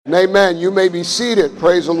Amen. You may be seated.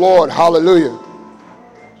 Praise the Lord. Hallelujah.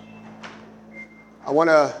 I want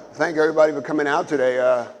to thank everybody for coming out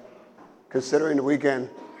today. Considering the weekend,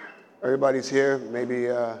 everybody's here. Maybe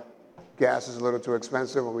gas is a little too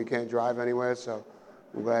expensive and we can't drive anywhere, so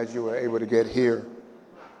I'm glad you were able to get here.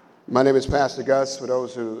 My name is Pastor Gus. For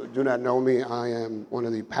those who do not know me, I am one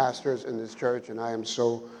of the pastors in this church, and I am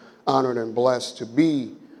so honored and blessed to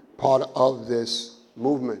be part of this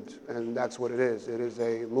movement, and that's what it is. It is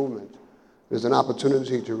a movement. There's an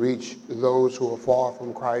opportunity to reach those who are far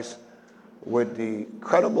from Christ with the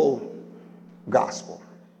credible gospel,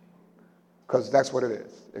 because that's what it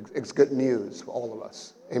is. It's good news for all of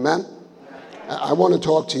us. Amen? I want to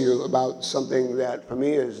talk to you about something that for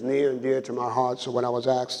me is near and dear to my heart. So when I was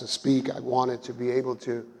asked to speak, I wanted to be able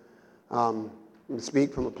to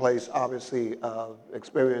speak from a place, obviously, of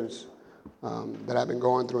experience that I've been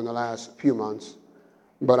going through in the last few months.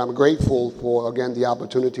 But I'm grateful for, again, the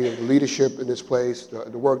opportunity of the leadership in this place,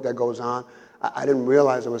 the work that goes on. I didn't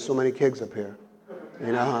realize there were so many kids up here,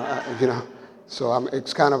 So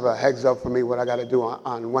it's kind of a heads up for me what I got to do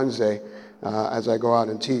on Wednesday as I go out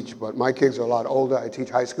and teach. But my kids are a lot older. I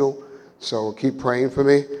teach high school, so keep praying for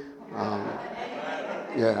me.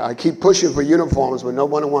 I keep pushing for uniforms, but no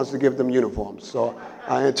one wants to give them uniforms. So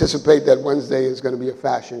I anticipate that Wednesday is going to be a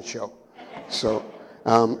fashion show. So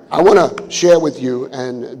I want to share with you,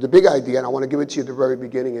 and the big idea, and I want to give it to you at the very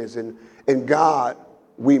beginning, is in God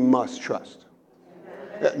we must trust.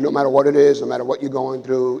 No matter what it is, no matter what you're going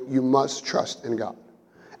through, you must trust in God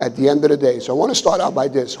at the end of the day. So I want to start out by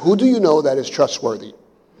this. Who do you know that is trustworthy?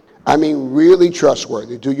 I mean, really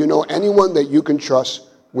trustworthy. Do you know anyone that you can trust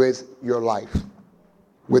with your life,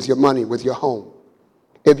 with your money, with your home?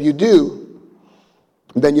 If you do,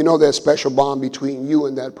 then you know there's a special bond between you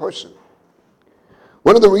and that person.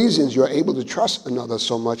 One of the reasons you're able to trust another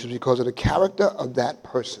so much is because of the character of that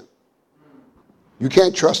person. You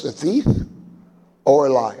can't trust a thief or a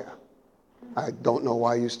liar. I don't know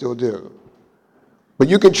why you still do. But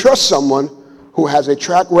you can trust someone who has a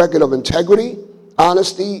track record of integrity,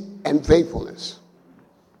 honesty, and faithfulness.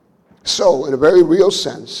 So, in a very real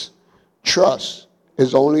sense, trust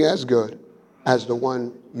is only as good as the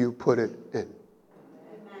one you put it in.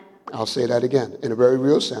 I'll say that again. In a very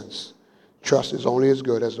real sense, trust is only as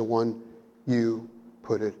good as the one you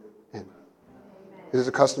put it in. It is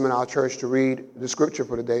a custom in our church to read the scripture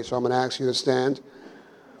for today, so I'm going to ask you to stand.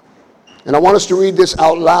 And I want us to read this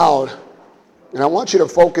out loud, and I want you to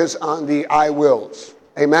focus on the I wills.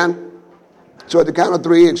 Amen? So at the count of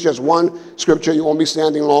 3, it's just one scripture. You won't be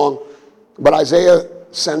standing long. But Isaiah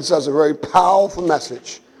sends us a very powerful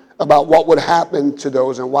message about what would happen to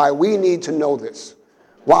those and why we need to know this.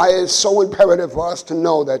 Why it's so imperative for us to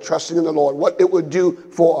know that trusting in the Lord, what it would do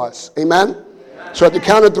for us. Amen? So at the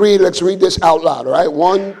count of 3, let's read this out loud, all right?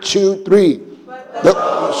 1, 2, 3.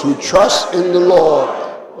 Those who trust in the Lord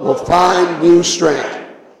will find new strength.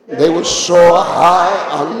 They will soar high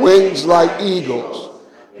on wings like eagles.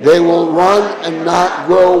 They will run and not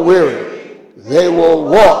grow weary. They will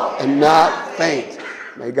walk and not faint.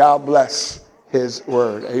 May God bless his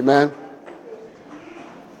word. Amen.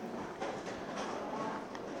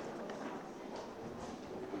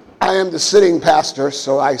 I am the sitting pastor,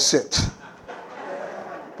 so I sit.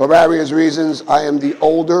 For various reasons, I am the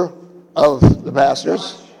older of the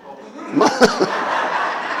pastors.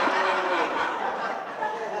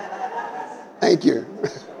 Thank you.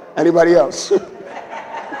 Anybody else?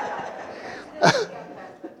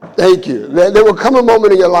 Thank you. There will come a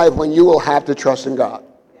moment in your life when you will have to trust in God.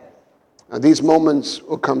 Now, these moments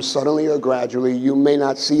will come suddenly or gradually. You may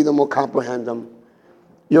not see them or comprehend them.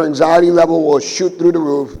 Your anxiety level will shoot through the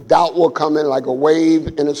roof. Doubt will come in like a wave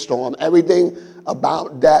in a storm. Everything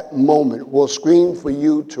about that moment will scream for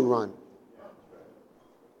you to run,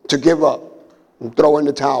 to give up, and throw in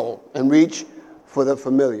the towel, and reach for the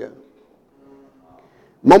familiar.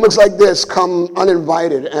 Moments like this come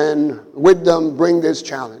uninvited, and with them bring this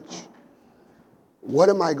challenge. What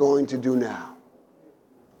am I going to do now?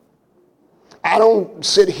 I don't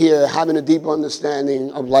sit here having a deeper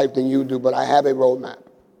understanding of life than you do, but I have a roadmap.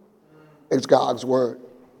 It's God's word.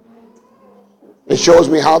 It shows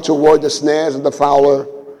me how to avoid the snares of the fowler,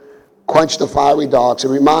 quench the fiery darts. It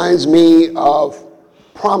reminds me of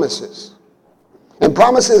promises. And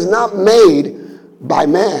promises not made by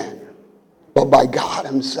man, but by God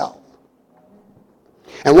himself.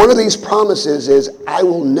 And one of these promises is, I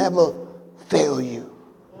will never fail you.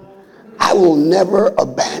 I will never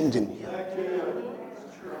abandon you.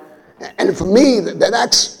 And for me,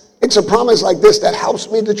 it's a promise like this that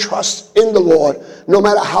helps me to trust in the Lord no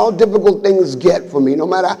matter how difficult things get for me, no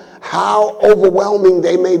matter how overwhelming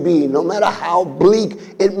they may be, no matter how bleak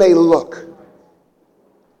it may look.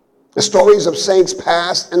 The stories of saints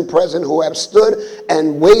past and present who have stood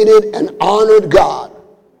and waited and honored God,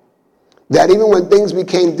 that even when things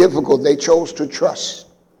became difficult, they chose to trust,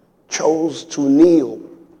 chose to kneel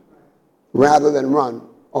rather than run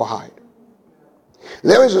or hide.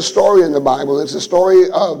 There is a story in the Bible. It's the story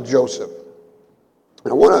of Joseph.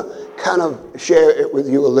 And I want to kind of share it with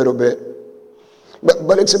you a little bit.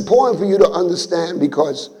 But it's important for you to understand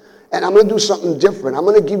because, and I'm going to do something different. I'm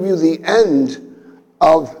going to give you the end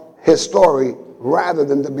of his story rather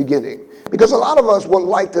than the beginning. Because a lot of us would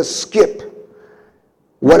like to skip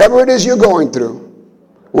whatever it is you're going through,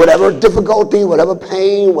 whatever difficulty, whatever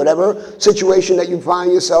pain, whatever situation that you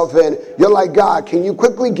find yourself in. You're like, God, can you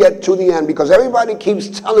quickly get to the end? Because everybody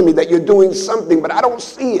keeps telling me that you're doing something, but I don't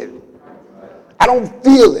see it. I don't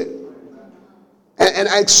feel it. And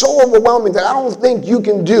it's so overwhelming that I don't think you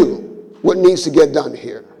can do what needs to get done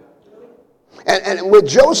here. And with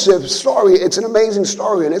Joseph's story, it's an amazing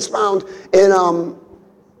story, and it's found in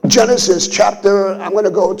Genesis chapter, I'm going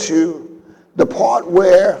to go to the part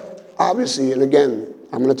where, obviously, and again,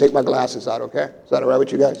 I'm going to take my glasses out, okay? Is that all right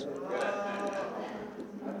with you guys?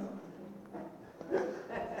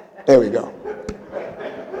 There we go.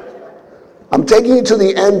 I'm taking you to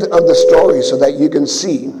the end of the story so that you can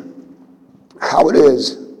see how it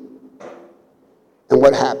is and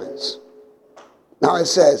what happens. Now it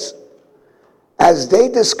says, as they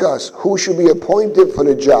discussed who should be appointed for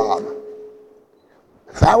the job,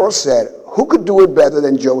 Pharaoh said, who could do it better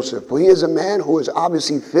than Joseph? For he is a man who is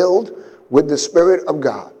obviously filled with the Spirit of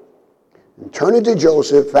God. And turning to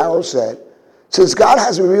Joseph, Pharaoh said, since God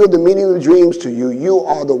has revealed the meaning of the dreams to you, you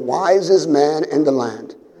are the wisest man in the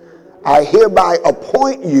land. I hereby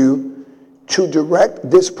appoint you to direct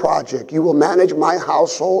this project. You will manage my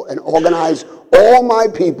household and organize all my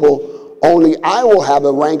people. Only I will have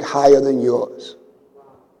a rank higher than yours.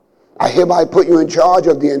 I hereby put you in charge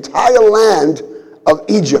of the entire land of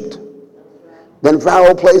Egypt. Then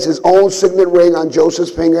Pharaoh placed his own signet ring on Joseph's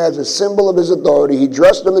finger as a symbol of his authority. He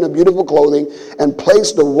dressed him in a beautiful clothing and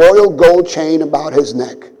placed the royal gold chain about his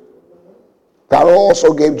neck. Pharaoh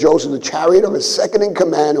also gave Joseph the chariot of his second in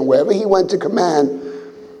command, and wherever he went to command,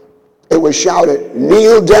 it was shouted,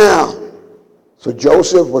 kneel down. So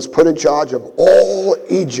Joseph was put in charge of all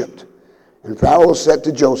Egypt. And Pharaoh said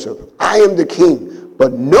to Joseph, I am the king,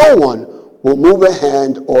 but no one will move a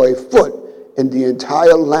hand or a foot in the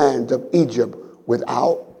entire land of Egypt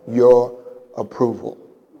without your approval.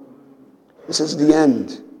 This is the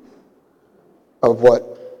end of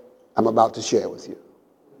what I'm about to share with you.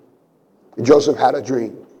 Joseph had a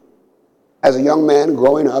dream. As a young man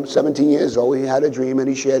growing up, 17 years old, he had a dream and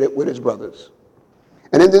he shared it with his brothers.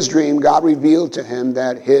 And in this dream, God revealed to him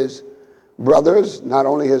that his brothers, not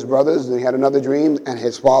only his brothers, he had another dream, and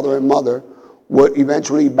his father and mother would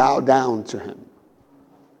eventually bow down to him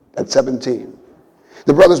at 17.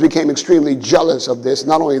 The brothers became extremely jealous of this.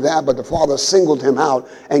 Not only that, but the father singled him out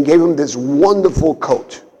and gave him this wonderful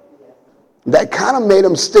coat that kind of made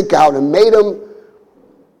him stick out and made him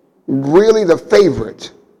really the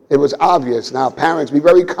favorite. It was obvious. Now, parents, be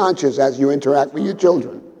very conscious as you interact with your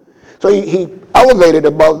children. So he elevated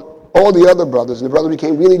above all the other brothers, and the brothers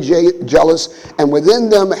became really jealous, and within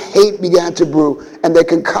them, hate began to brew, and they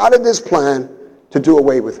concocted this plan to do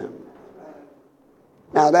away with him.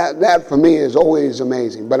 Now, that for me is always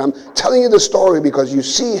amazing, but I'm telling you the story because you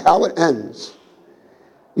see how it ends.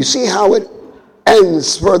 You see how it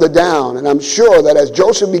ends further down, and I'm sure that as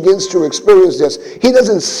Joseph begins to experience this, he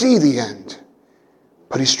doesn't see the end,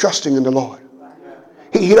 but he's trusting in the Lord.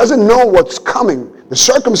 He doesn't know what's coming. The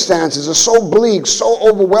circumstances are so bleak, so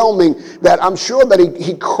overwhelming, that I'm sure that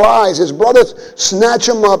he cries. His brothers snatch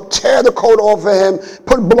him up, tear the coat off of him,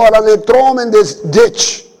 put blood on it, throw him in this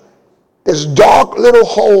ditch, this dark little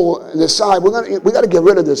hole in the side. We got to get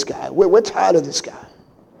rid of this guy. We're tired of this guy.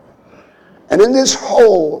 And in this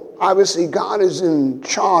hole, obviously, God is in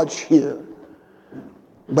charge here.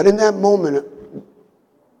 But in that moment,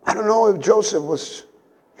 I don't know if Joseph was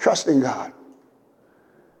trusting God.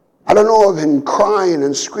 I don't know of him crying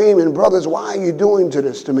and screaming, brothers, why are you doing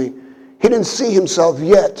this to me? He didn't see himself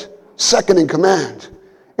yet second in command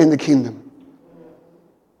in the kingdom.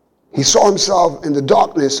 He saw himself in the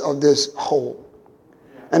darkness of this hole.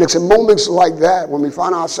 And it's in moments like that when we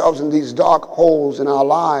find ourselves in these dark holes in our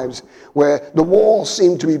lives where the walls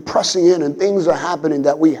seem to be pressing in and things are happening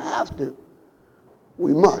that we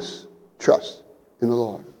must trust in the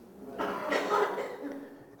Lord.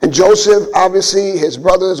 In And Joseph, obviously, his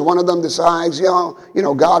brothers, one of them decides,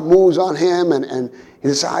 God moves on him, and he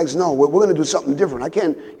decides, no, we're going to do something different. I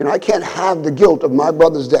can't have the guilt of my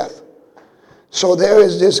brother's death. So there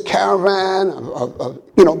is this caravan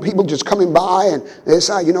of people just coming by, and they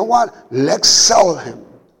decide, you know what? Let's sell him.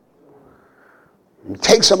 He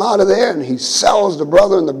takes him out of there, and he sells the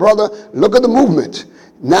brother, and the brother, look at the movement.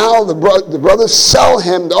 Now the brothers sell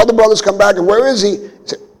him. The other brothers come back, and where is he?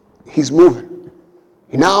 He's moving.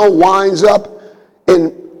 He now winds up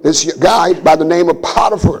in this guy by the name of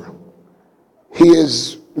Potiphar. He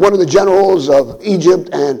is one of the generals of Egypt,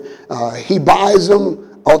 and he buys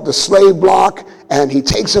him off the slave block, and he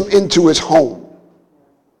takes him into his home.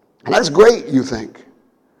 And that's great, you think.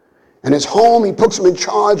 In his home, he puts him in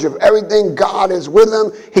charge of everything. God is with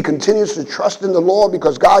him. He continues to trust in the Lord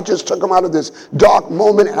because God just took him out of this dark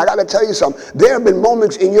moment. And I got to tell you something. There have been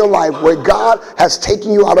moments in your life where God has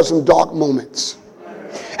taken you out of some dark moments.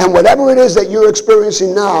 And whatever it is that you're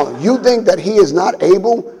experiencing now, you think that he is not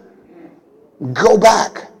able, go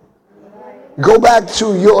back. Go back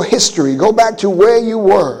to your history. Go back to where you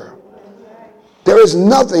were. There is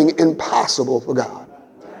nothing impossible for God.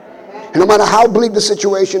 And no matter how bleak the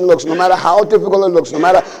situation looks, no matter how difficult it looks, no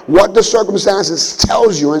matter what the circumstances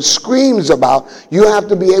tells you and screams about, you have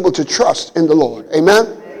to be able to trust in the Lord.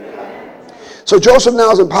 Amen? So Joseph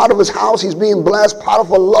now is in Potiphar's house. He's being blessed.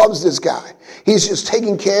 Potiphar loves this guy. He's just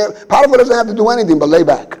taking care. Potiphar doesn't have to do anything but lay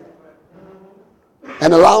back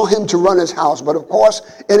and allow him to run his house. But of course,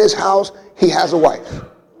 in his house, he has a wife.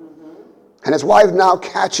 And his wife now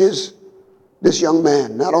catches this young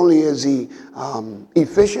man. Not only is he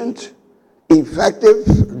efficient,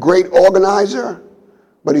 effective, great organizer,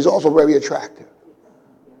 but he's also very attractive.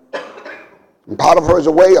 And Potiphar is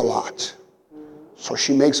away a lot, so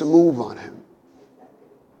she makes a move on him.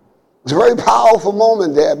 It's a very powerful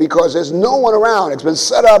moment there because there's no one around. It's been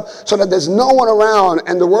set up so that there's no one around,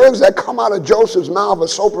 and the words that come out of Joseph's mouth are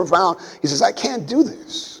so profound. He says, I can't do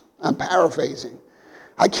this. I'm paraphrasing.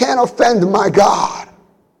 I can't offend my God.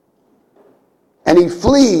 And he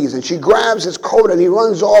flees, and she grabs his coat, and he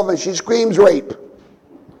runs off, and she screams rape.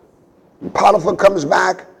 And Potiphar comes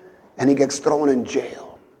back, and he gets thrown in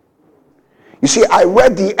jail. You see, I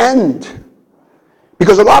read the end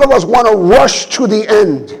because a lot of us want to rush to the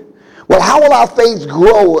end. Well, how will our faith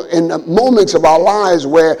grow in the moments of our lives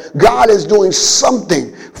where God is doing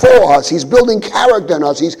something for us? He's building character in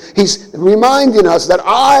us. He's reminding us that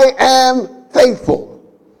I am faithful.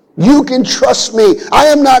 You can trust me. I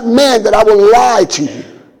am not man that I will lie to you.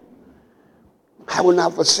 I will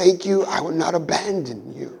not forsake you. I will not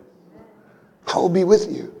abandon you. I will be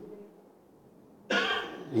with you.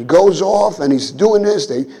 He goes off and he's doing this.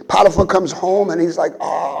 Potiphar comes home and he's like,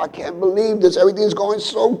 oh, I can't believe this. Everything's going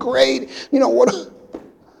so great. You know what?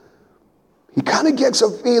 He kind of gets a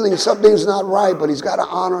feeling something's not right, but he's got to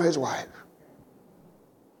honor his wife.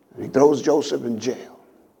 And he throws Joseph in jail.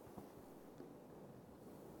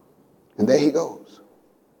 And there he goes.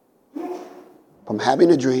 From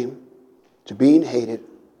having a dream, to being hated,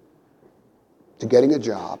 to getting a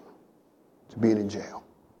job, to being in jail.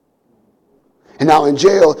 And now in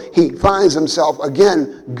jail, he finds himself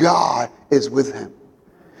again, God is with him.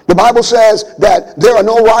 The Bible says that there are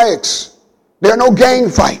no riots. There are no gang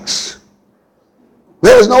fights.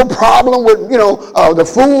 There is no problem with, the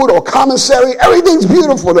food or commissary. Everything's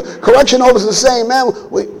beautiful. The correction officer is saying, man,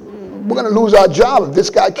 we're going to lose our job if this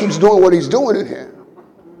guy keeps doing what he's doing in here.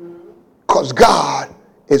 Because God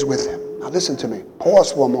is with him. Now listen to me.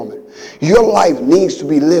 Pause for a moment. Your life needs to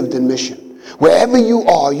be lived in mission. Wherever you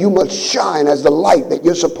are, you must shine as the light that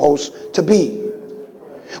you're supposed to be.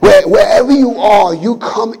 Wherever you are, you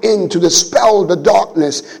come in to dispel the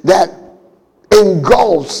darkness that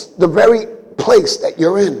engulfs the very place that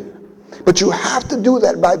you're in. But you have to do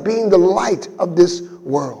that by being the light of this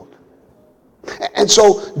world. And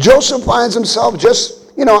so Joseph finds himself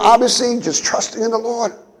obviously just trusting in the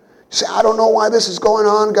Lord. You say, I don't know why this is going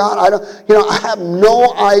on, God. I have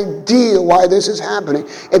no idea why this is happening.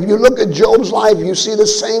 If you look at Job's life, you see the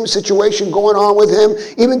same situation going on with him,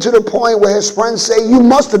 even to the point where his friends say, you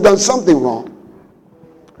must have done something wrong.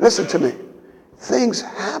 Listen to me. Things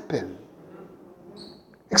happen.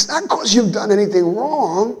 It's not because you've done anything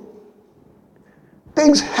wrong.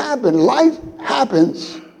 Things happen. Life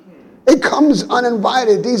happens. It comes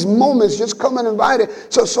uninvited. These moments just come uninvited.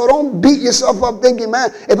 So don't beat yourself up thinking, man,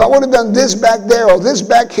 if I would have done this back there or this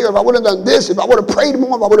back here, if I would have done this, if I would have prayed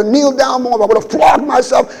more, if I would have kneeled down more, if I would have flogged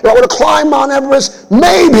myself, if I would have climbed Mount Everest,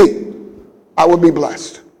 maybe I would be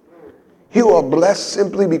blessed. You are blessed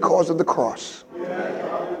simply because of the cross.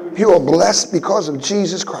 You are blessed because of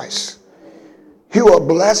Jesus Christ. You are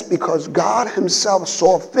blessed because God himself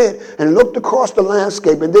saw fit and looked across the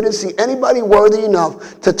landscape and didn't see anybody worthy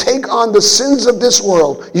enough to take on the sins of this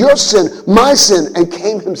world, your sin, my sin, and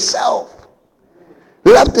came himself.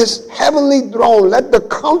 Left this heavenly throne, let the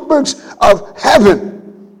comforts of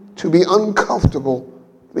heaven to be uncomfortable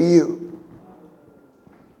for you.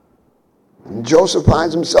 And Joseph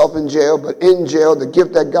finds himself in jail, but in jail, the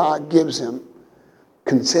gift that God gives him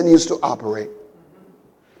continues to operate.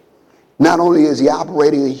 Not only is he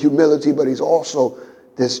operating in humility, but he's also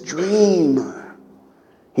this dreamer.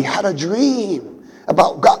 He had a dream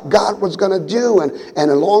about what God was going to do. And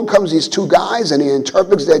along comes these two guys, and he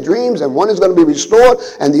interprets their dreams, and one is going to be restored,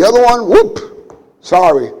 and the other one, whoop,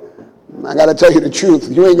 sorry. I got to tell you the truth.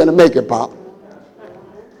 You ain't going to make it, Pop.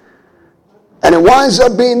 And it winds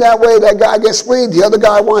up being that way. That guy gets freed. The other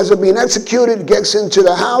guy winds up being executed, gets into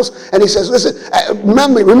the house, and he says, listen,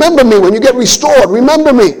 remember me when you get restored.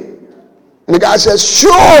 Remember me. And the guy says,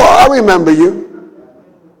 sure, I remember you.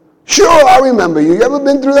 Sure, I remember you. You ever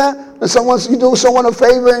been through that? And you do someone a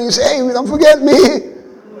favor and you say, hey, don't forget me.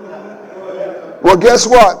 Well, guess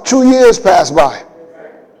what? 2 years pass by.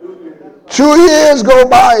 2 years go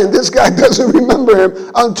by and this guy doesn't remember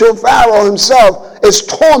him until Pharaoh himself is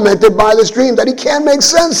tormented by this dream that he can't make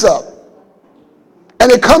sense of.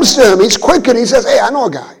 And it comes to him. He's quick and he says, hey, I know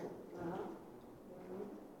a guy.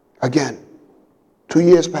 Again, 2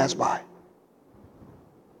 years pass by.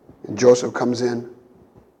 And Joseph comes in.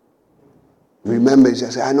 Remembers, he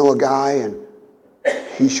says, I know a guy, and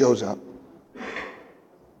he shows up.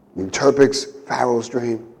 He interprets Pharaoh's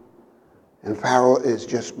dream. And Pharaoh is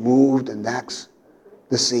just moved, and that's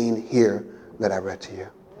the scene here that I read to you.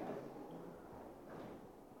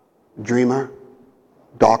 Dreamer,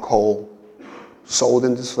 dark hole, sold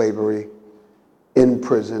into slavery, in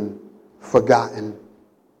prison, forgotten.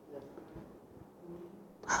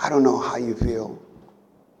 I don't know how you feel.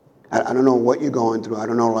 I don't know what you're going through. I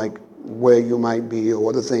don't know where you might be or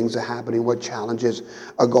what the things are happening, what challenges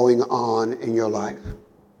are going on in your life.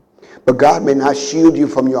 But God may not shield you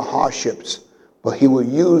from your hardships, but he will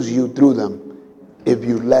use you through them if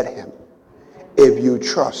you let him, if you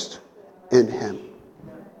trust in him.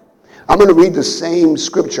 I'm going to read the same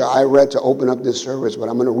scripture I read to open up this service, but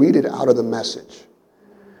I'm going to read it out of the Message.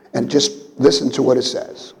 And just listen to what it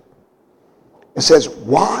says. It says,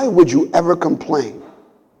 why would you ever complain,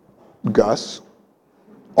 Gus,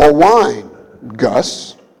 or whine,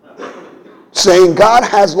 Gus, saying God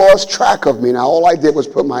has lost track of me? Now all I did was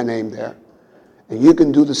put my name there. And you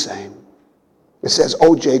can do the same. It says,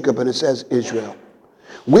 oh Jacob, and it says Israel.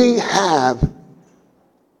 We have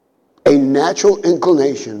a natural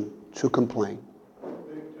inclination to complain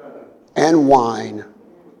and whine.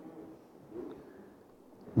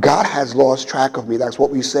 God has lost track of me. That's what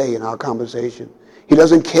we say in our conversation. He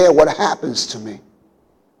doesn't care what happens to me.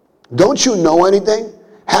 Don't you know anything?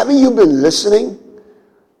 Haven't you been listening?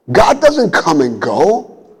 God doesn't come and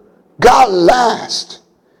go. God lasts.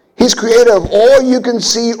 He's creator of all you can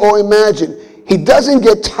see or imagine. He doesn't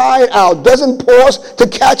get tired out, doesn't pause to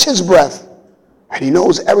catch his breath. And he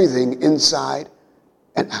knows everything inside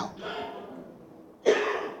and out.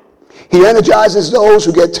 He energizes those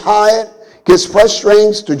who get tired, gives fresh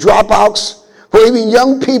strength to dropouts. For even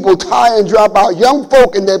young people tire and drop out. Young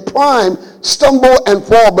folk in their prime stumble and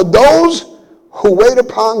fall. But those who wait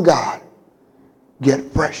upon God get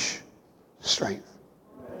fresh strength.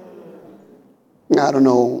 Now, I don't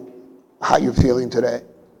know how you're feeling today.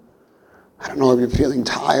 I don't know if you're feeling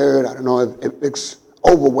tired. I don't know if it's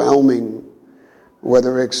overwhelming,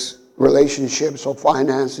 whether it's relationships or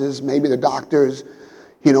finances. Maybe the doctors,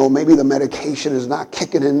 maybe the medication is not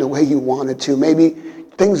kicking in the way you want it to. Maybe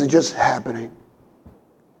things are just happening.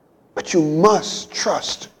 But you must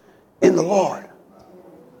trust in the Lord.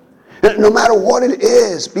 No matter what it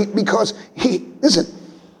is, because he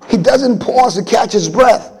doesn't pause to catch his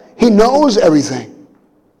breath. He knows everything.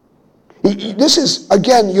 This is,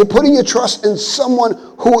 again, you're putting your trust in someone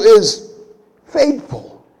who is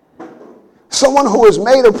faithful. Someone who has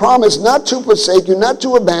made a promise not to forsake you, not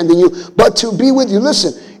to abandon you, but to be with you.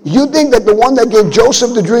 Listen, you think that the one that gave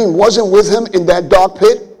Joseph the dream wasn't with him in that dark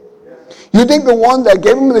pit? You think the one that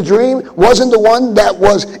gave him the dream wasn't the one that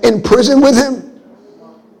was in prison with him?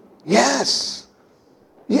 Yes.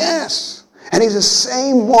 Yes. And he's the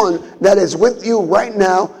same one that is with you right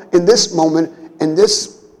now in this moment, in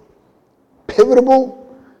this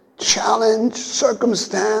pivotal challenge,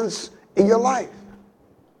 circumstance in your life.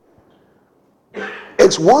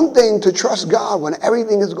 It's one thing to trust God when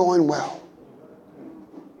everything is going well.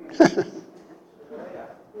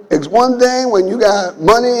 It's one thing when you got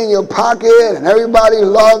money in your pocket and everybody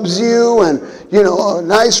loves you and a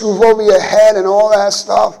nice roof over your head and all that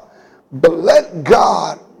stuff. But let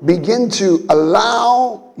God begin to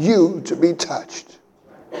allow you to be touched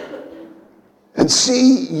and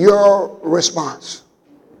see your response.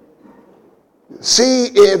 See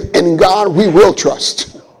if in God we will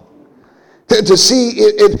trust. To see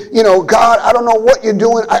if, God, I don't know what you're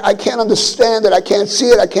doing. I can't understand it. I can't see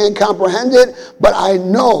it. I can't comprehend it. But I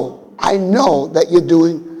know that you're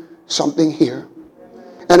doing something here.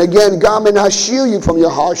 And again, God may not shield you from your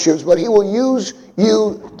hardships, but he will use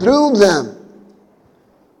you through them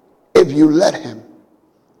if you let him,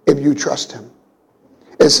 if you trust him.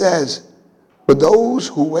 It says, but those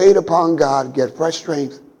who wait upon God get fresh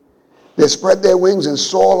strength. They spread their wings and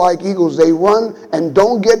soar like eagles. They run and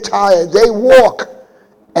don't get tired. They walk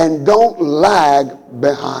and don't lag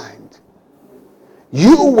behind.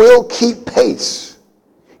 You will keep pace,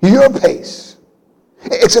 your pace.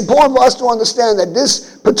 It's important for us to understand that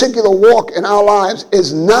this particular walk in our lives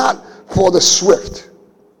is not for the swift.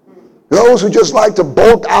 Those who just like to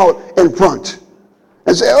bolt out in front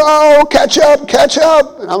and say, oh, catch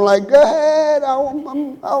up. And I'm like, go ahead,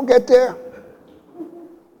 I'll get there.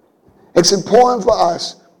 It's important for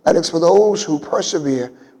us that it's for those who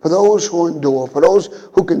persevere, for those who endure, for those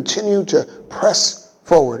who continue to press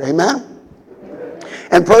forward. Amen?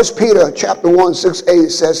 And 1 Peter chapter 1,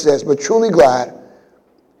 6-8 says this, but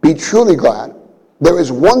be truly glad. There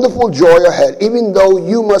is wonderful joy ahead, even though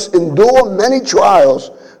you must endure many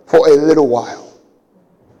trials for a little while.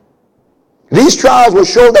 These trials will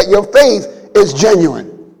show that your faith is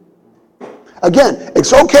genuine. Again,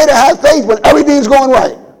 it's okay to have faith when everything's going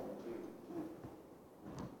right.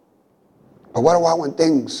 But what about when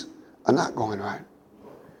things are not going right?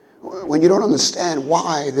 When you don't understand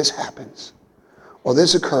why this happens, or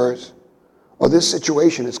this occurs, or this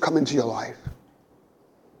situation has come into your life.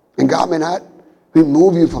 And God may not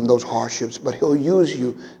remove you from those hardships, but he'll use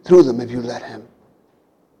you through them if you let him.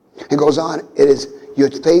 It goes on,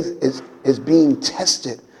 your faith is being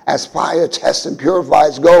tested as fire tests and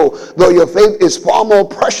purifies gold, though your faith is far more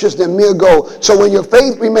precious than mere gold. So when your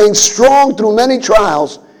faith remains strong through many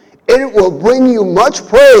trials, it will bring you much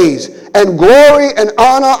praise and glory and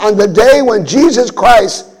honor on the day when Jesus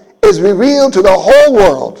Christ is revealed to the whole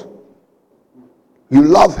world. You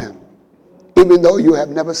love him, even though you have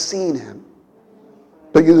never seen him.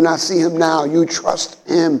 Though you do not see him now, you trust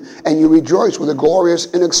him and you rejoice with a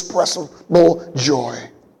glorious, inexpressible joy.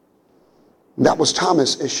 That was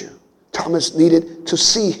Thomas' issue. Thomas needed to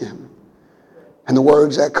see him. And the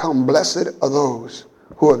words that come, blessed are those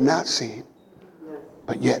who have not seen,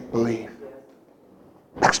 but yet believe.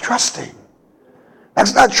 That's trusting.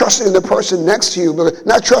 That's not trusting in the person next to you, but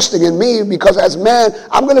not trusting in me, because as man,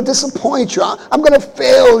 I'm going to disappoint you. I'm going to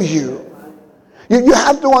fail you. You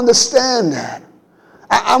have to understand that.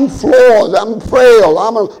 I'm flawed. I'm frail.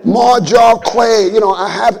 I'm a marred jar of clay. I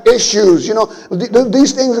have issues.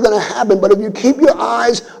 These things are going to happen. But if you keep your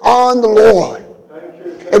eyes on the Lord,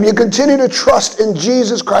 if you continue to trust in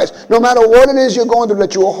Jesus Christ, no matter what it is you're going through,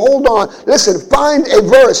 that you will hold on. Listen, find a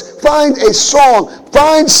verse, find a song,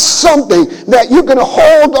 find something that you can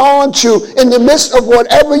hold on to in the midst of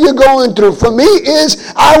whatever you're going through. For me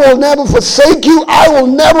is, I will never forsake you. I will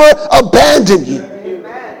never abandon you.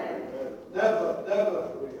 Amen. Never.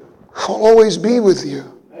 I'll always be with you.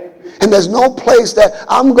 And there's no place that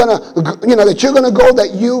I'm going to, that you're going to go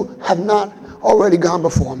that you have not already gone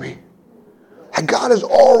before me. God has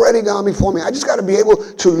already gone before me. I just got to be able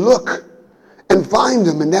to look and find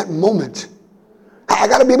him in that moment. I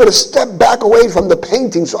got to be able to step back away from the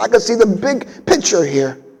painting so I can see the big picture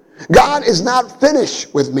here. God is not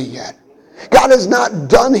finished with me yet. God is not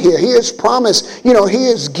done here. He has promised, he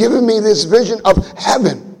has given me this vision of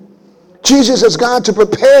heaven. Jesus has gone to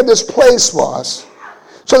prepare this place for us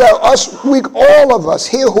so that all of us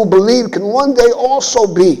here who believe can one day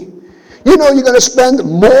also be. You're going to spend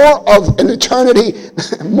more of an eternity,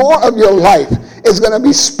 more of your life is going to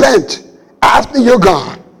be spent after you're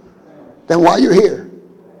gone than while you're here.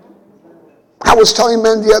 I was telling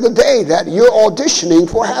men the other day that you're auditioning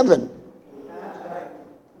for heaven.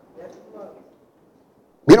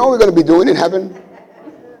 You know what we're going to be doing in heaven?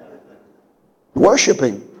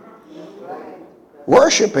 Worshiping.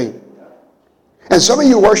 And some of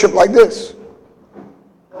you worship like this.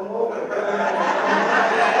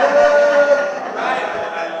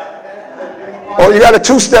 Or you got a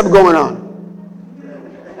two-step going on.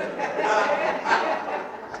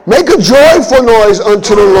 Make a joyful noise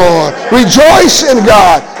unto the Lord. Rejoice in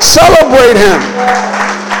God. Celebrate him.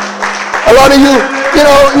 A lot of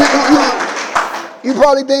you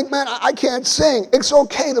probably think, man, I can't sing. It's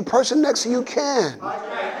okay. The person next to you can.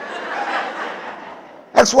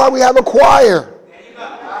 That's why we have a choir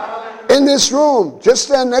in this room. Just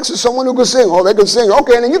stand next to someone who can sing. Oh, they can sing.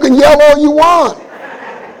 Okay, and then you can yell all you want.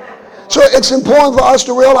 So it's important for us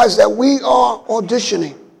to realize that we are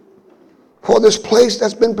auditioning for this place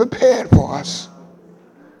that's been prepared for us.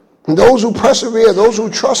 And those who persevere, those who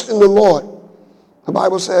trust in the Lord, the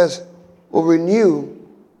Bible says, will renew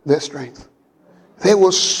their strength. They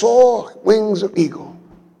will soar wings of eagle.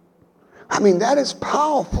 I mean, that is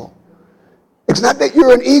powerful. It's not that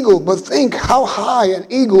you're an eagle, but think how high an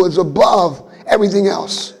eagle is above everything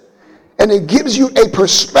else. And it gives you a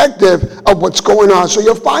perspective of what's going on. So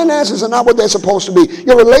your finances are not what they're supposed to be.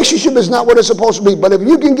 Your relationship is not what it's supposed to be. But if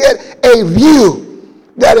you can get a view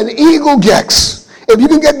that an eagle gets, if you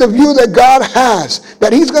can get the view that God has,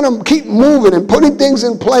 that he's going to keep moving and putting things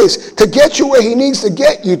in place to get you where he needs to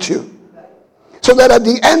get you to, so that at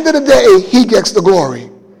the end of the day, he gets the glory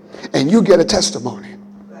and you get a testimony.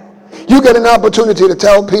 You get an opportunity to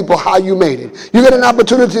tell people how you made it. You get an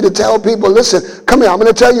opportunity to tell people, listen, come here, I'm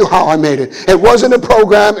going to tell you how I made it. It wasn't a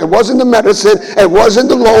program. It wasn't the medicine. It wasn't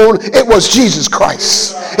the loan. It was Jesus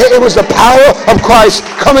Christ. It was the power of Christ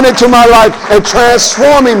coming into my life and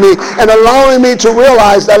transforming me and allowing me to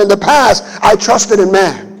realize that in the past, I trusted in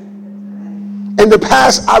man. In the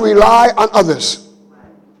past, I rely on others.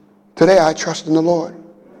 Today, I trust in the Lord.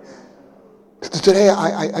 Today,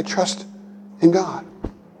 I trust in God.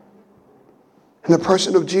 In the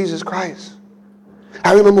person of Jesus Christ.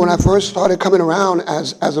 I remember when I first started coming around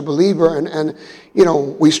as a believer and you know,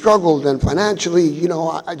 we struggled and financially, you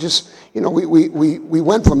know, I just, you know, we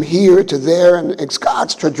went from here to there and it's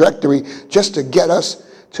God's trajectory just to get us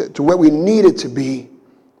to where we needed to be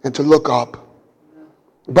and to look up.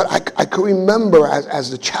 But I could remember as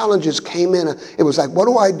the challenges came in, it was like, what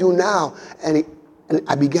do I do now? And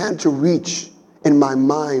I began to reach in my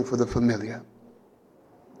mind for the familiar.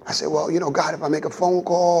 I said, well, you know, God, if I make a phone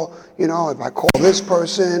call, you know, if I call this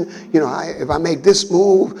person, you know, if I make this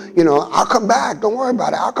move, you know, I'll come back. Don't worry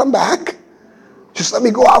about it. I'll come back. Just let me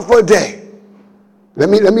go out for a day. Let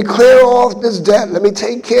me clear off this debt. Let me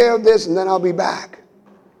take care of this, and then I'll be back.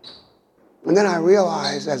 And then I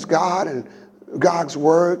realized as God and God's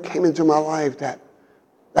word came into my life that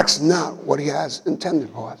that's not what he has intended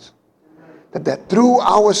for us. That through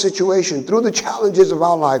our situation, through the challenges of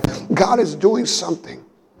our life, God is doing something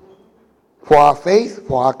for our faith,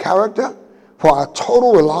 for our character, for our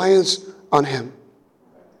total reliance on him.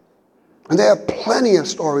 And there are plenty of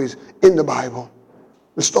stories in the Bible.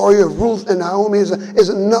 The story of Ruth and Naomi is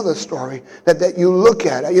another story that you look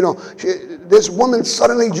at. You know, this woman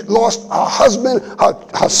suddenly lost her husband,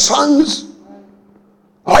 her sons.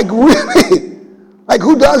 Like, really? Like,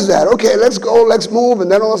 who does that? Okay, let's go, let's move,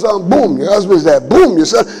 and then all of a sudden, boom, your husband's there. Boom, your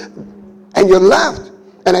son, and you're left.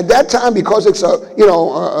 And at that time, because it's a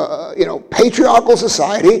patriarchal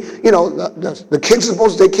society, you know, the kid's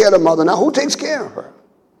supposed to take care of the mother. Now, who takes care of her?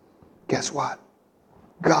 Guess what?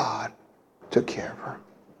 God took care of her.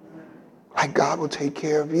 Like God will take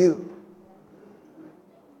care of you.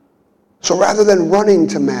 So rather than running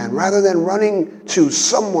to man, rather than running to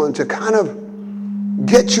someone to kind of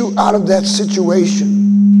get you out of that situation,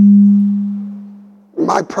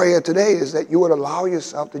 my prayer today is that you would allow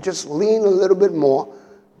yourself to just lean a little bit more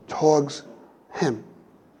towards him.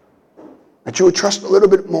 That you would trust a little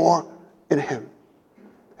bit more in him.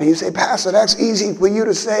 And you say, Pastor, that's easy for you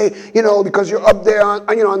to say, you know, because you're up there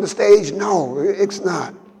on the stage. No, it's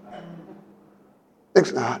not.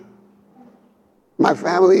 It's not. My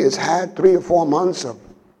family has had 3 or 4 months of,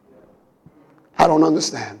 I don't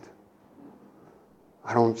understand.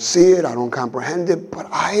 I don't see it. I don't comprehend it. But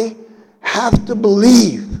I have to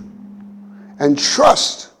believe and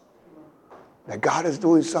trust that God is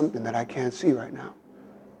doing something that I can't see right now.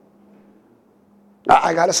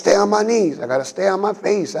 I got to stay on my knees. I got to stay on my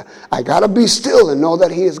face. I got to be still and know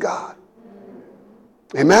that he is God.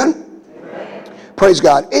 Amen? Amen? Praise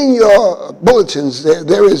God. In your bulletins,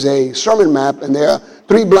 there is a sermon map, and there are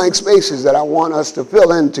 3 blank spaces that I want us to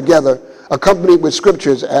fill in together, accompanied with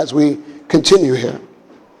scriptures as we continue here.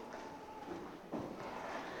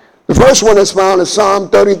 The first one is found in Psalm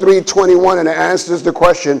 33:21, and it answers the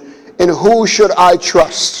question, in who should I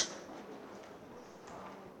trust?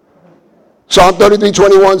 Psalm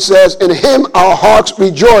 33:21 says, in him our hearts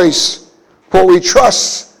rejoice, for we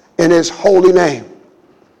trust in his holy name.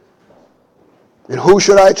 And who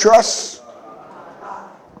should I trust?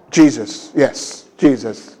 Jesus. Yes,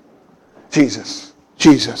 Jesus. Jesus.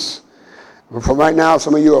 Jesus. For right now,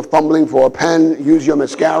 some of you are fumbling for a pen. Use your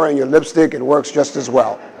mascara and your lipstick. It works just as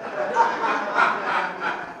well.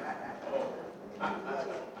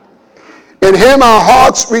 In him our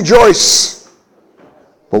hearts rejoice.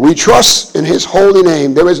 But we trust in his holy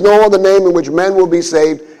name. There is no other name in which men will be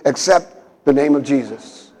saved except the name of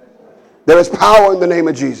Jesus. There is power in the name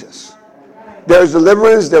of Jesus. There is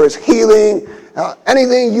deliverance. There is healing.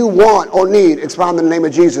 Anything you want or need, it's found in the name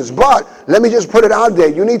of Jesus. But let me just put it out there.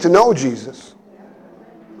 You need to know Jesus.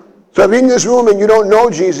 So if you're in this room and you don't know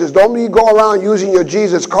Jesus, don't be go around using your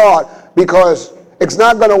Jesus card, because it's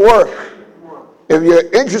not going to work. If you're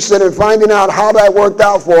interested in finding out how that worked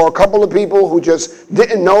out for a couple of people who just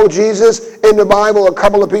didn't know Jesus, in the Bible, a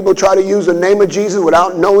couple of people try to use the name of Jesus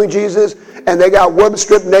without knowing Jesus, and they got whipped,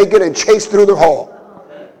 stripped naked, and chased through the hall.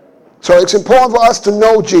 So it's important for us to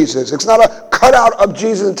know Jesus. It's not a cutout of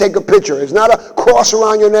Jesus and take a picture. It's not a cross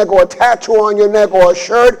around your neck or a tattoo on your neck or a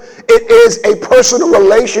shirt. It is a personal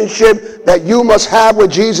relationship that you must have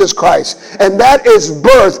with Jesus Christ. And that is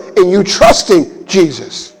birth in you trusting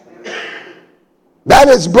Jesus. That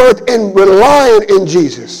is birth in relying in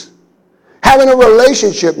Jesus. Having a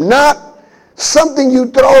relationship, not something you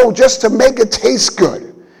throw just to make it taste good.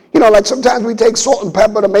 You know, like sometimes we take salt and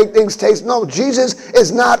pepper to make things taste. No, Jesus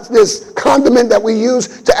is not this condiment that we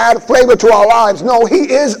use to add flavor to our lives. No,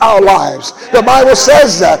 he is our lives. The Bible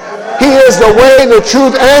says that. He is the way, the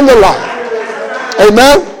truth, and the life.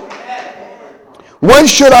 Amen? When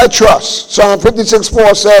should I trust? Psalm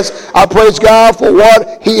 56:4 says, I praise God for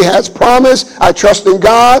what he has promised. I trust in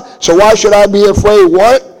God, so why should I be afraid?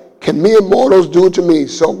 What can mere mortals do to me?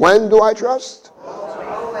 So when do I trust?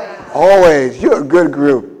 Always. You're a good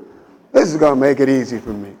group. This is going to make it easy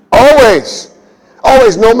for me. Always.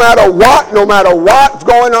 Always, no matter what's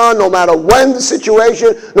going on, no matter when the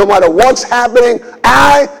situation, no matter what's happening,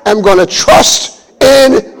 I am going to trust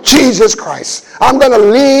in Jesus Christ. I'm going to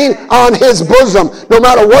lean on his bosom. No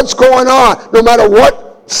matter what's going on, no matter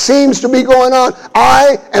what seems to be going on,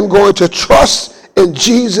 I am going to trust in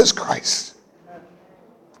Jesus Christ.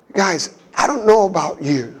 Guys, I don't know about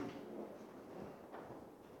you,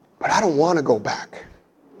 but I don't want to go back.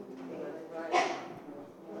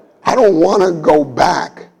 I don't want to go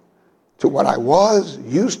back to what I was,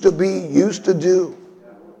 used to be, used to do.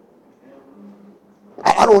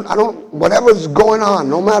 I don't, whatever's going on,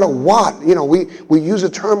 no matter what, you know, we use a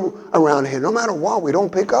term around here, no matter what, we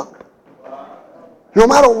don't pick up. No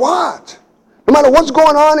matter what. No matter what's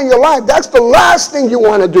going on in your life, that's the last thing you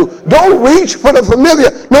want to do. Don't reach for the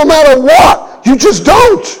familiar, no matter what. You just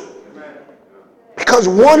don't. Because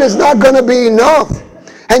one is not going to be enough.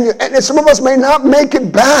 And some of us may not make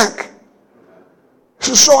it back.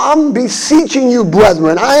 So I'm beseeching you,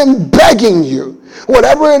 brethren. I am begging you.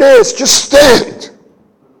 Whatever it is, just stand.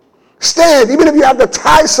 Stand. Even if you have to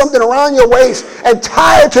tie something around your waist and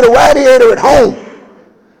tie it to the radiator at home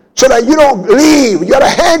so that you don't leave. You got a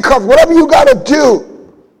handcuff, whatever you got to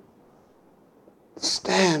do.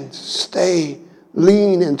 Stand, stay,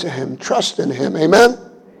 lean into him, trust in him. Amen?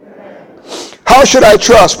 How should I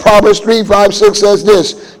trust? Proverbs 3:5-6 says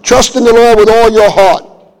this. Trust in the Lord with all your heart.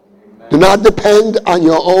 Do not depend on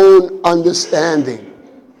your own understanding.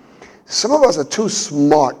 Some of us are too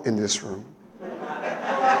smart in this room.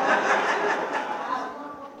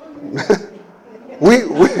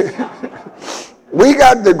 we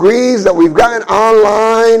got degrees that we've gotten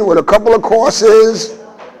online with a couple of courses,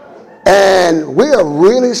 and we are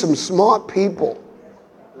really some smart people.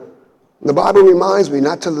 The Bible reminds me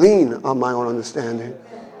not to lean on my own understanding,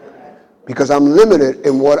 because I'm limited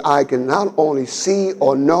in what I can not only see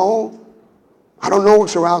or know. I don't know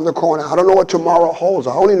what's around the corner. I don't know what tomorrow holds.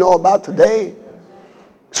 I only know about today.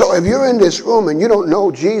 So if you're in this room and you don't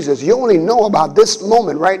know Jesus, you only know about this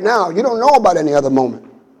moment right now. You don't know about any other moment.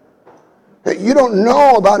 You don't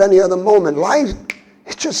know about any other moment. Life,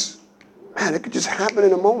 it's just, man, it could just happen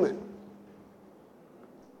in a moment.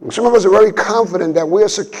 And some of us are very confident that we're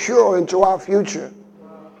secure into our future.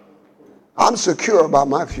 I'm secure about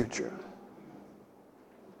my future.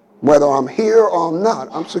 Whether I'm here or I'm not,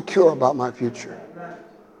 I'm secure about my future.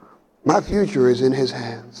 My future is in his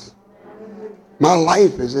hands. My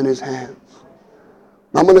life is in his hands.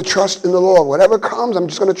 I'm going to trust in the Lord. Whatever comes, I'm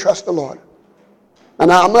just going to trust the Lord.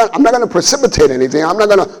 And I'm not going to precipitate anything. I'm not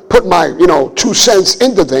going to put my 2 cents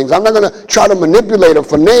into things. I'm not going to try to manipulate or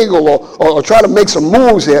finagle or try to make some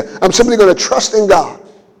moves here. I'm simply going to trust in God.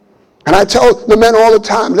 And I tell the men all the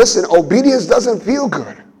time, listen, obedience doesn't feel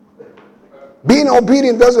good. Being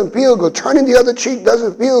obedient doesn't feel good. Turning the other cheek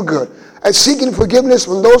doesn't feel good. And seeking forgiveness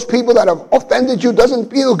from those people that have offended you doesn't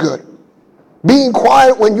feel good. Being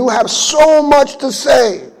quiet when you have so much to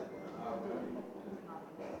say.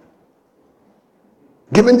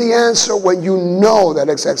 Giving the answer when you know that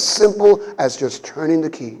it's as simple as just turning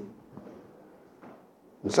the key.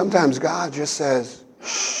 And sometimes God just says,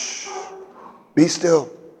 shh, be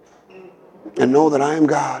still. and know that I am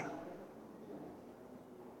God.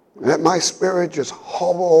 Let my spirit just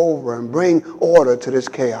hover over and bring order to this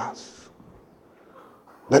chaos.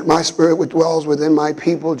 Let my spirit which dwells within my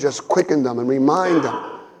people just quicken them and remind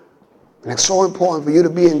them. And it's so important for you to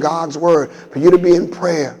be in God's word, for you to be in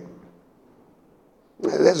prayer.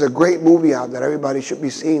 There's a great movie out that everybody should be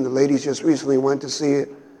seeing. The ladies just recently went to see it.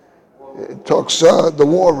 It talks The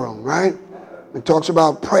War Room, right? It talks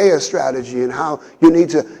about prayer strategy and how you need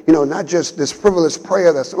to, not just this frivolous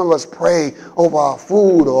prayer that some of us pray over our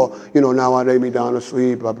food or, now I lay me down to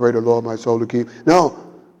sleep, I pray the Lord my soul to keep. No,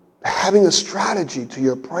 having a strategy to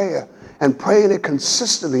your prayer and praying it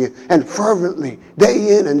consistently and fervently,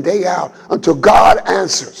 day in and day out, until God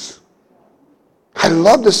answers. I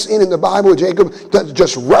love the scene in the Bible where Jacob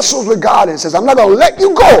just wrestles with God and says, I'm not going to let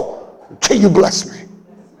you go until you bless me.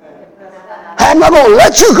 I'm not going to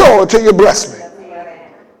let you go until you bless me.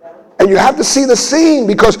 And you have to see the scene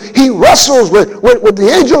because he wrestles with the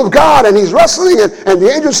angel of God and he's wrestling and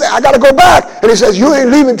the angel says, I got to go back. And he says, you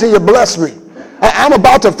ain't leaving till you bless me. I'm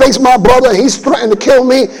about to face my brother and he's threatening to kill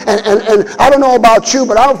me. And I don't know about you,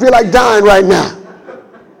 but I don't feel like dying right now.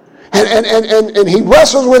 And he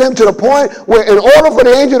wrestles with him to the point where in order for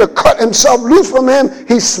the angel to cut himself loose from him,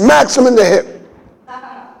 he smacks him in the hip.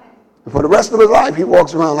 And for the rest of his life, he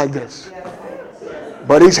walks around like this.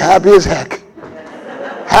 But he's happy as heck.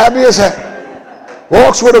 Happy as heck.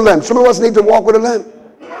 Walks with a limp. Some of us need to walk with a limp.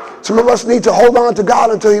 Some of us need to hold on to God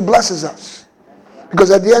until he blesses us. Because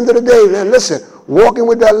at the end of the day, man, listen, walking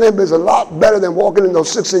with that limp is a lot better than walking in those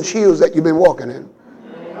 6-inch heels that you've been walking in.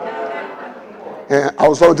 And I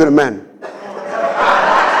was talking to the men.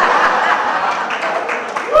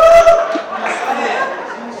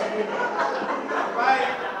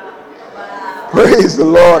 Praise the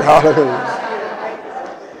Lord. Hallelujah.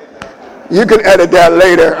 You can edit that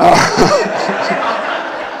later.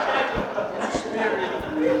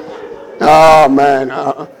 Oh, man.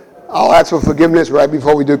 I'll ask for forgiveness right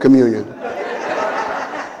before we do communion.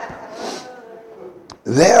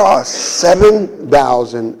 There are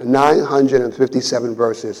 7,957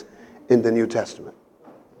 verses in the New Testament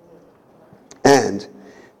and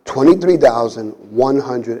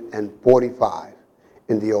 23,145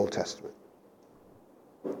 in the Old Testament.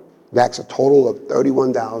 That's a total of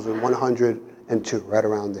 31,102, right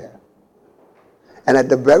around there. And at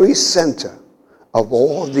the very center of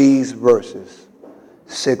all these verses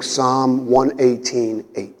sits Psalm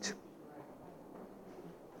 118:8.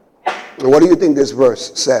 And what do you think this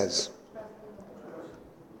verse says?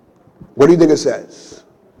 What do you think it says?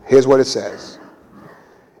 Here's what it says.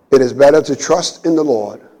 It is better to trust in the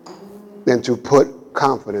Lord than to put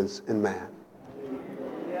confidence in man.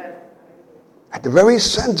 At the very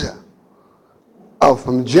center of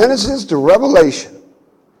from Genesis to Revelation,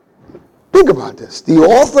 think about this. The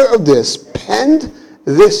author of this penned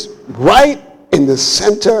this right in the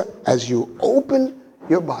center as you open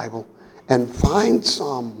your Bible and find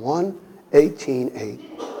Psalm 118:8.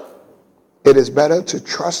 It is better to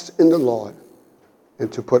trust in the Lord than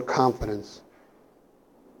to put confidence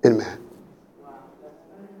in man.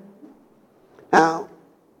 Now,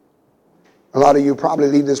 a lot of you probably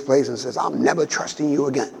leave this place and says, I'm never trusting you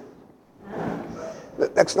again.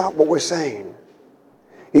 That's not what we're saying.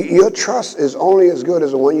 Your trust is only as good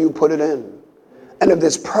as the one you put it in. And if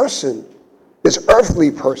this person, this earthly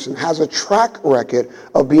person, has a track record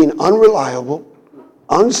of being unreliable,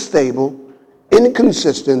 unstable,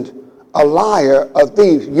 inconsistent, a liar, a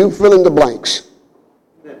thief, you fill in the blanks.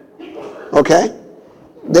 Okay?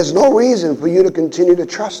 There's no reason for you to continue to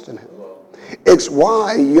trust in him. It's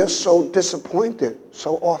why you're so disappointed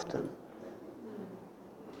so often.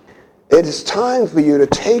 It is time for you to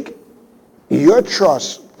take your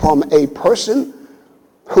trust from a person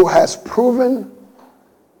who has proven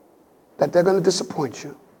that they're going to disappoint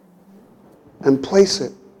you and place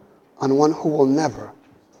it on one who will never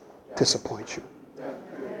disappoint you.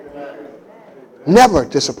 Never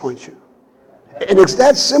disappoint you. And it's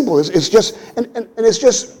that simple. It's just, and it's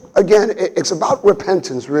just, again, it's about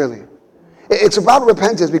repentance, really. It's about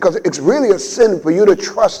repentance because it's really a sin for you to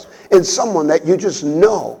trust in someone that you just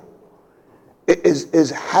know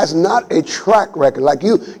has not a track record. Like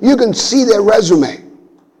you can see their resume.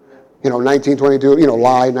 1922,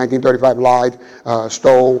 lied, 1935 lied,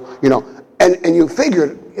 stole, and you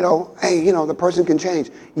figured, hey, the person can change.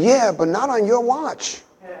 Yeah, but not on your watch.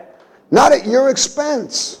 Not at your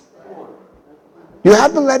expense. You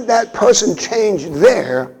have to let that person change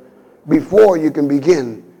there before you can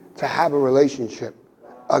begin to have a relationship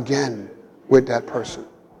again with that person.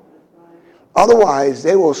 Otherwise,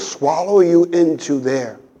 they will swallow you into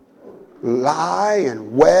their lie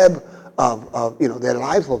and web their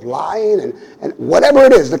life of lying and whatever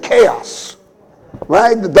it is, the chaos,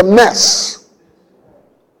 right? The mess.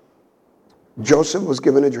 Joseph was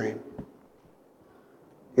given a dream.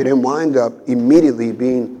 He didn't wind up immediately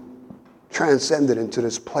being transcended into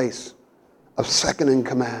this place of second in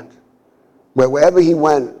command, where wherever he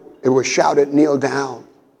went, it was shouted, kneel down.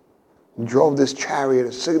 He drove this chariot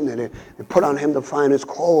of signet and put on him the finest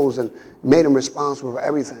clothes and made him responsible for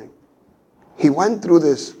everything. He went through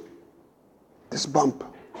this bump,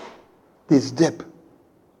 this dip,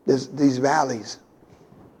 these valleys.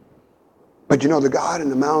 But you know, the God in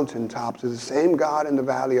the mountaintops is the same God in the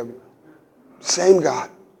valley of, same God.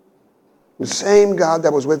 The same God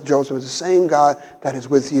that was with Joseph is the same God that is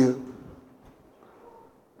with you.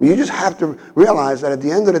 You just have to realize that at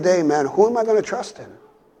the end of the day, man, who am I going to trust in?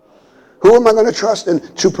 Who am I going to trust in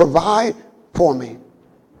to provide for me?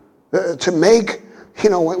 To make,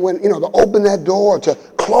 to open that door, to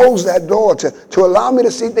close that door, to allow me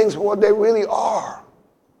to see things for what they really are.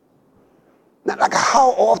 Now, like,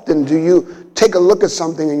 how often do you take a look at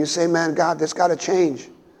something and you say, man, God, this got to change?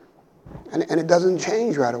 And it doesn't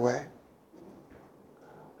change right away.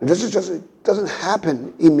 It doesn't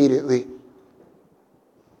happen immediately.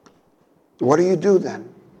 What do then?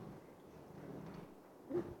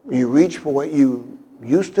 You reach for what you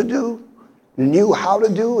used to do, knew how to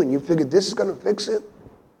do, and you figured this is going to fix it?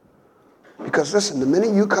 Because listen, the minute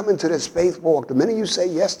you come into this faith walk, the minute you say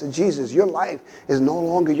yes to Jesus, your life is no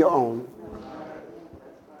longer your own.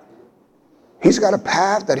 He's got a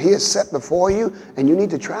path that he has set before you, and you need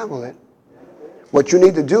to travel it. What you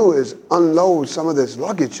need to do is unload some of this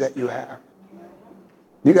luggage that you have.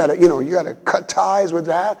 You gotta cut ties with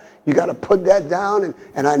that. You gotta put that down.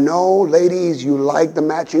 And I know, ladies, you like the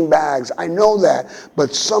matching bags. I know that.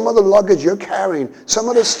 But some of the luggage you're carrying, some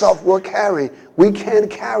of the stuff we're carrying, we can't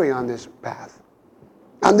carry on this path.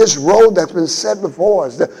 On this road that's been set before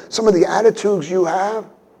us. Some of the attitudes you have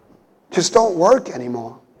just don't work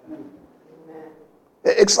anymore.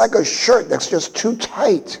 It's like a shirt that's just too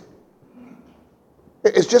tight.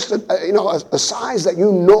 It's just a size that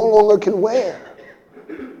you no longer can wear.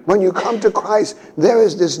 When you come to Christ, there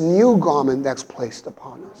is this new garment that's placed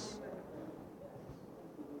upon us.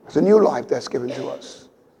 It's a new life that's given to us.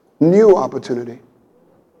 New opportunity.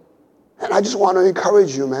 And I just want to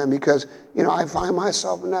encourage you, man, because, I find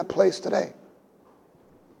myself in that place today.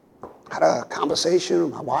 I had a conversation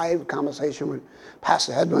with my wife, a conversation with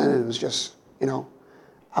Pastor Edwin, and it was just,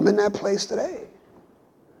 I'm in that place today.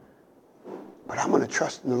 But I'm going to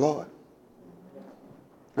trust in the Lord.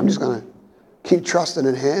 I'm just going to keep trusting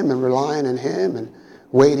in him and relying on him and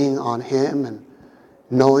waiting on him and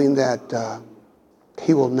knowing that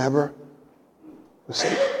he will never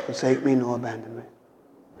forsake me nor abandon me.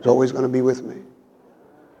 He's always going to be with me.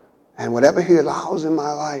 And whatever he allows in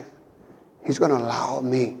my life, he's going to allow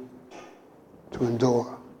me to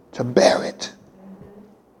endure, to bear it.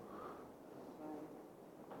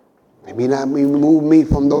 He may not remove me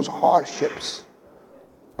from those hardships,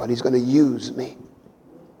 but he's going to use me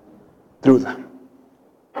through them.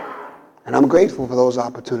 And I'm grateful for those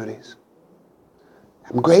opportunities.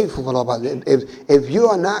 I'm grateful for that. If you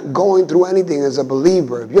are not going through anything as a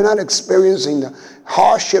believer, if you're not experiencing the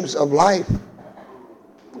hardships of life,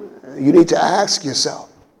 you need to ask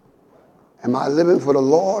yourself, am I living for the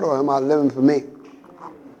Lord or am I living for me?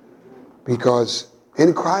 Because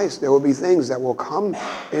in Christ, there will be things that will come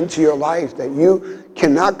into your life that you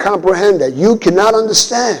cannot comprehend, that you cannot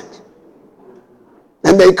understand.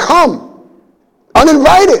 And they come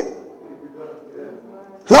uninvited.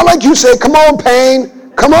 It's not like you say, come on,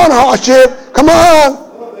 pain, come on, hardship, come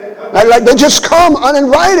on. Like they just come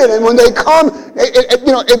uninvited. And when they come,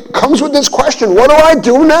 it comes with this question, what do I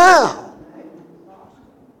do now?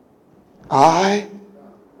 I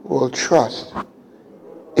will trust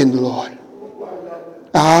in the Lord.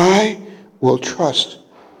 I will trust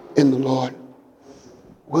in the Lord.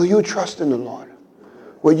 Will you trust in the Lord?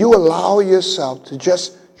 Will you allow yourself to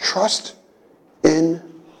just trust in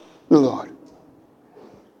the Lord?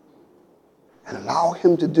 And allow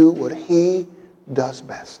him to do what he does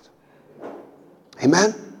best.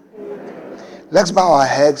 Amen? Let's bow our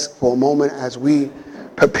heads for a moment as we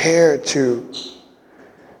prepare to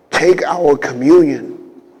take our communion.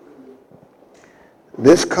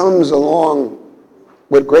 This comes along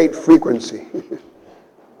with great frequency.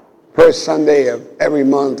 First Sunday of every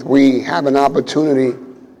month, we have an opportunity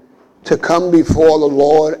to come before the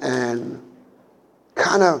Lord and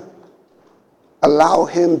kind of allow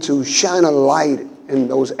him to shine a light in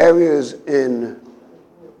those areas in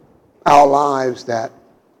our lives that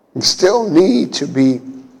still need to be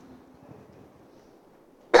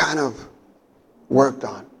kind of worked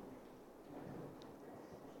on.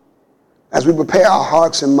 as we prepare our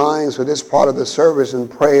hearts and minds for this part of the service in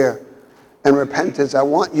prayer and repentance, I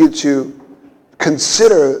want you to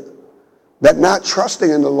consider that not trusting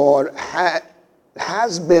in the Lord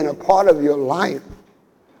has been a part of your life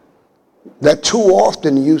that too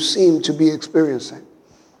often you seem to be experiencing.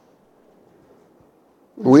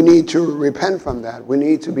 We need to repent from that. We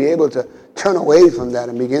need to be able to turn away from that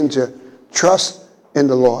and begin to trust in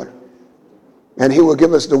the Lord. And he will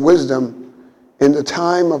give us the wisdom in the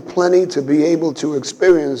time of plenty to be able to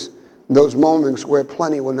experience those moments where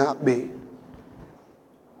plenty will not be.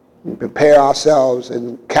 Prepare ourselves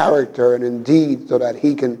in character and in deed so that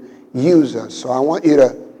he can use us. So I want you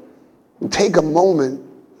to take a moment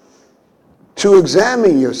to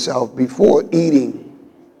examine yourself before eating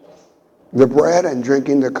the bread and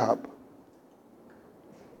drinking the cup.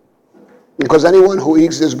 Because anyone who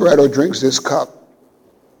eats this bread or drinks this cup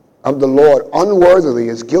of the Lord unworthily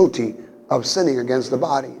is guilty of sinning against the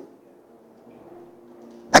body.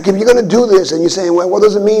 Like if you're going to do this and you're saying, well, what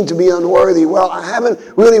does it mean to be unworthy? Well, I haven't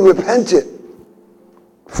really repented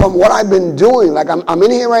from what I've been doing. Like I'm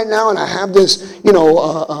in here right now and I have this,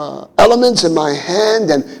 elements in my hand,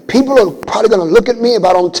 and people are probably going to look at me if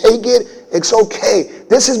I don't take it. It's okay.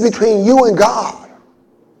 This is between you and God.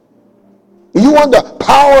 You want the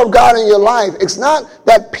power of God in your life. It's not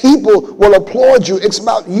that people will applaud you. It's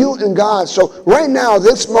about you and God. So right now,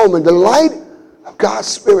 this moment, the light of God's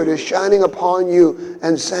Spirit is shining upon you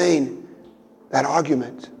and saying that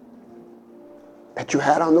argument that you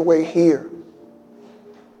had on the way here,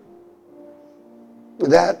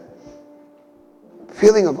 that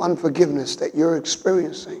feeling of unforgiveness that you're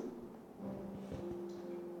experiencing,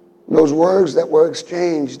 those words that were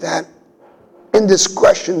exchanged, that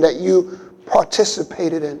indiscretion that you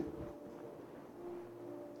participated in.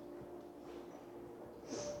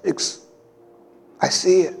 I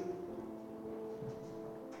see it.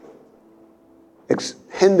 It's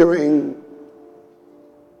hindering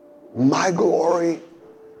my glory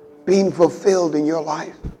being fulfilled in your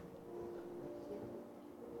life.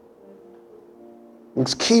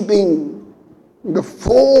 It's keeping the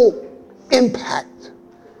full impact,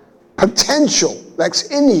 potential that's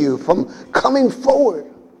in you from coming forward.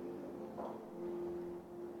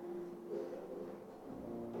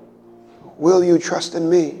 Will you trust in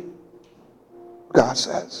me? God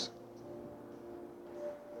says.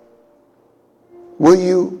 Will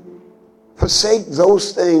you forsake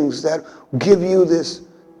those things that give you this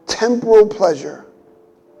temporal pleasure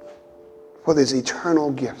for this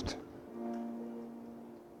eternal gift?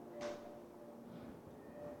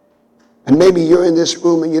 And maybe you're in this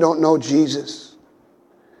room and you don't know Jesus.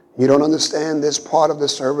 You don't understand this part of the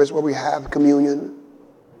service where we have communion.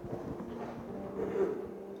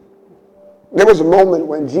 There was a moment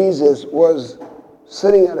when Jesus was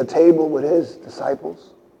sitting at a table with his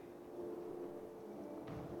disciples.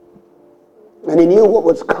 And he knew what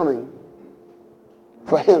was coming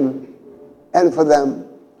for him and for them.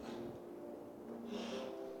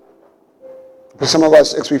 For some of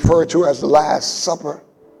us, it's referred to as the Last Supper.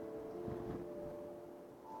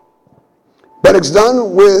 But it's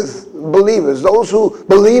done with believers, those who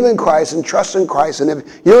believe in Christ and trust in Christ. And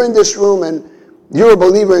if you're in this room and you're a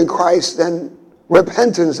believer in Christ, then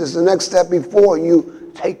repentance is the next step before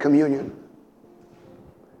you take communion.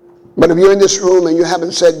 But if you're in this room and you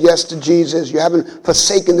haven't said yes to Jesus, you haven't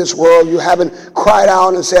forsaken this world, you haven't cried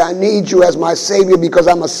out and said, I need you as my Savior because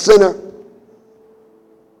I'm a sinner,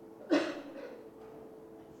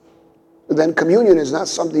 then communion is not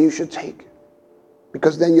something you should take,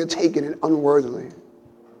 because then you're taking it unworthily.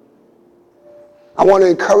 I want to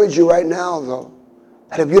encourage you right now, though,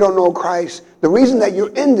 that if you don't know Christ, the reason that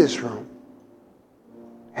you're in this room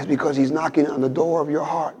is because he's knocking on the door of your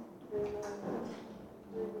heart.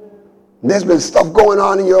 There's been stuff going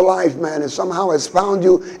on in your life, man, and somehow it's found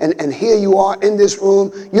you, and here you are in this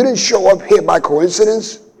room. You didn't show up here by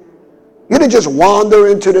coincidence. You didn't just wander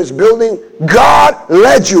into this building. God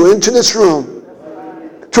led you into this room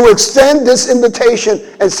to extend this invitation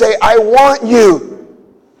and say, I want you,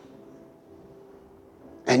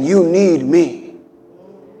 and you need me.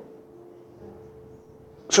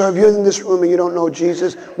 So if you're in this room and you don't know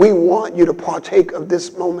Jesus, we want you to partake of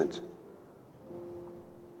this moment.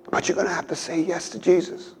 But you're going to have to say yes to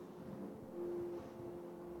Jesus.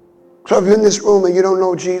 So if you're in this room and you don't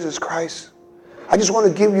know Jesus Christ, I just want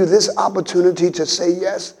to give you this opportunity to say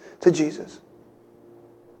yes to Jesus.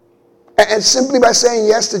 And simply by saying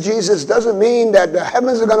yes to Jesus doesn't mean that the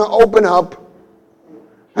heavens are going to open up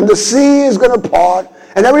and the sea is going to part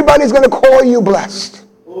and everybody's going to call you blessed.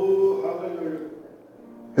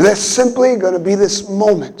 There's simply going to be this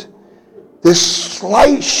moment, this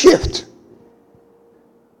slight shift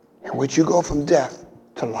in which you go from death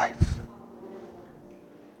to life.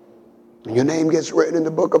 And your name gets written in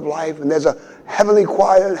the book of life, and there's a heavenly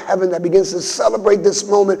choir in heaven that begins to celebrate this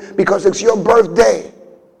moment because it's your birthday.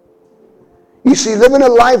 You see, living a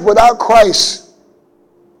life without Christ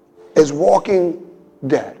is walking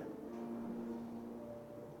dead.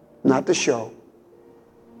 Not the show,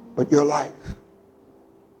 but your life.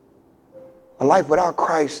 A life without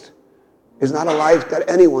Christ is not a life that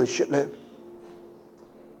anyone should live.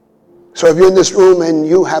 So if you're in this room and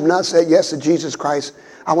you have not said yes to Jesus Christ,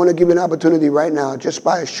 I want to give you an opportunity right now, just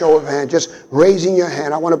by a show of hands, just raising your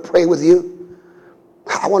hand. I want to pray with you.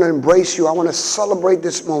 I want to embrace you. I want to celebrate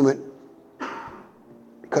this moment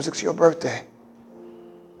because it's your birthday.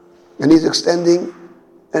 And he's extending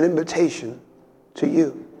an invitation to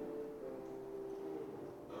you.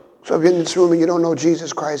 So if you're in this room and you don't know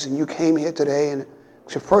Jesus Christ and you came here today and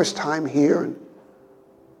it's your first time here, and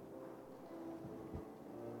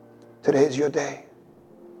today is your day.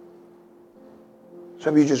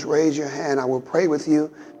 So if you just raise your hand, I will pray with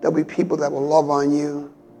you. There'll be people that will love on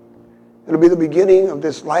you. It'll be the beginning of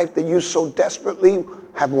this life that you so desperately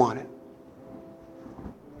have wanted.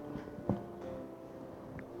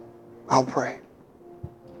 I'll pray.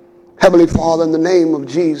 Heavenly Father, in the name of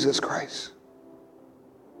Jesus Christ,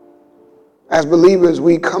 as believers,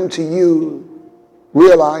 we come to you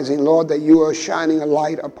realizing, Lord, that you are shining a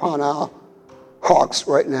light upon our hearts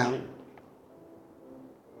right now.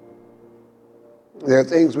 There are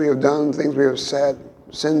things we have done, things we have said,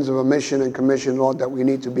 sins of omission and commission, Lord, that we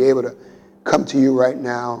need to be able to come to you right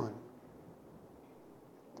now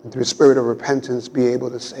and through a spirit of repentance be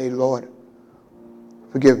able to say, Lord,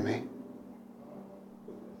 forgive me.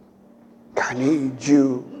 I need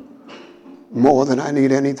you more than I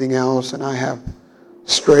need anything else, and I have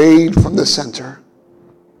strayed from the center,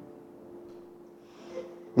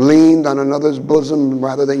 leaned on another's bosom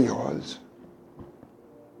rather than yours.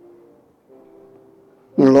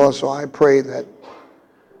 And Lord, so I pray that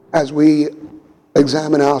as we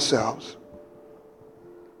examine ourselves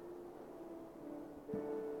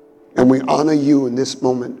and we honor you in this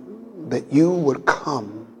moment, that you would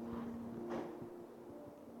come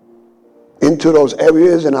into those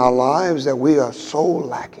areas in our lives that we are so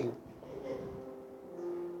lacking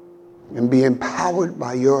and be empowered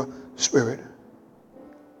by your Spirit,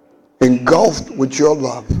 engulfed with your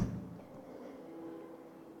love.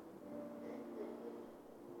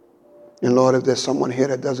 And Lord, if there's someone here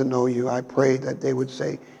that doesn't know you, I pray that they would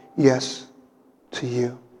say yes to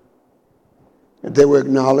you. If they would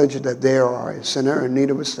acknowledge that they are a sinner in need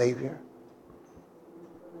of a Savior,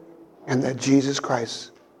 and that Jesus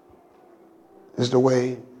Christ is the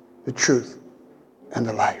way, the truth, and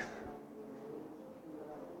the life.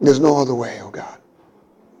 There's no other way, oh God.